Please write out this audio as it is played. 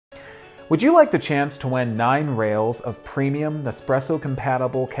Would you like the chance to win 9 rails of premium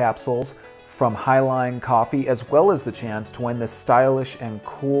Nespresso-compatible capsules from HiLine coffee, as well as the chance to win this stylish and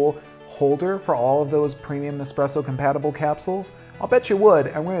cool holder for all of those premium Nespresso-compatible capsules? I'll bet you would,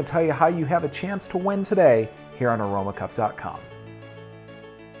 and we're going to tell you how you have a chance to win today here on Aromacup.com.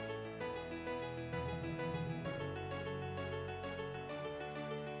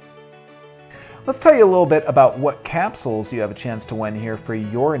 Let's tell you a little bit about what capsules you have a chance to win here for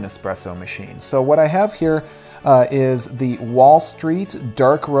your Nespresso machine. So what I have here is the Wall Street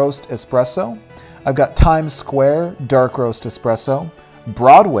Dark Roast Espresso. I've got Times Square Dark Roast Espresso,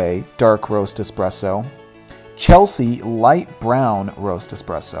 Broadway Dark Roast Espresso, Chelsea Light Brown Roast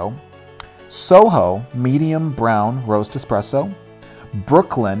Espresso, Soho Medium Brown Roast Espresso,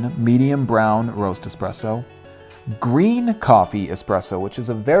 Brooklyn Medium Brown Roast Espresso, Green Coffee Espresso, which is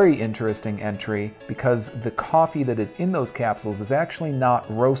a very interesting entry because the coffee that is in those capsules is actually not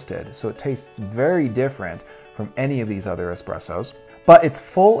roasted, so it tastes very different from any of these other espressos. But it's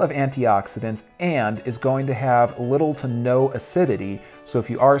full of antioxidants and is going to have little to no acidity, so if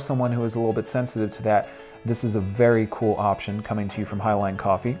you are someone who is a little bit sensitive to that, this is a very cool option coming to you from HiLine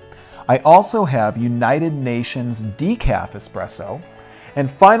Coffee. I also have United Nations Decaf Espresso. And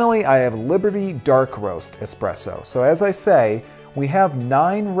finally, I have Liberty Dark Roast Espresso. So as I say, we have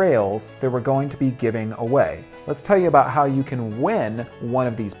 9 rails that we're going to be giving away. Let's tell you about how you can win one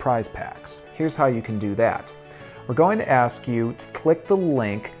of these prize packs. Here's how you can do that. We're going to ask you to click the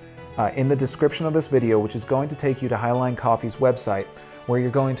link in the description of this video, which is going to take you to HiLine Coffee's website, where you're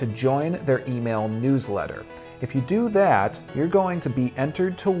going to join their email newsletter. If you do that, you're going to be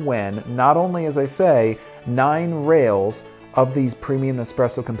entered to win not only, as I say, 9 rails of these premium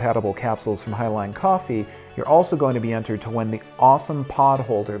Nespresso compatible capsules from HiLine Coffee, you're also going to be entered to win the awesome pod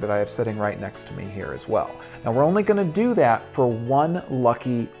holder that I have sitting right next to me here as well. Now we're only going to do that for 1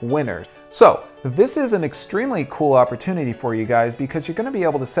 lucky winner. So this is an extremely cool opportunity for you guys because you're going to be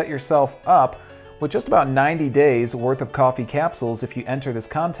able to set yourself up with just about 90 days worth of coffee capsules if you enter this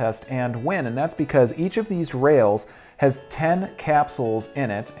contest and win. And that's because each of these rails has 10 capsules in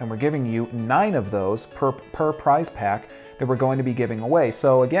it, and we're giving you 9 of those per prize pack that we're going to be giving away.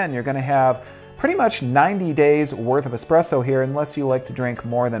 So again, you're going to have pretty much 90 days worth of espresso here, unless you like to drink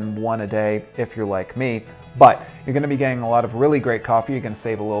more than 1 a day if you're like me. But you're going to be getting a lot of really great coffee, you're going to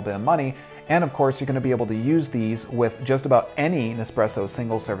save a little bit of money, and of course you're going to be able to use these with just about any Nespresso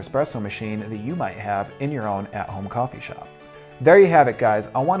single-serve espresso machine that you might have in your own at-home coffee shop. There you have it, guys.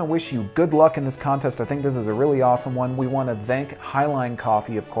 I want to wish you good luck in this contest. I think this is a really awesome one. We want to thank HiLine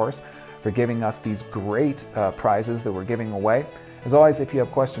Coffee, of course, for giving us these great prizes that we're giving away. As always, if you have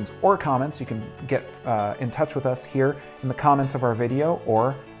questions or comments, you can get in touch with us here in the comments of our video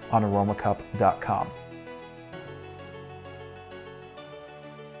or on Aromacup.com.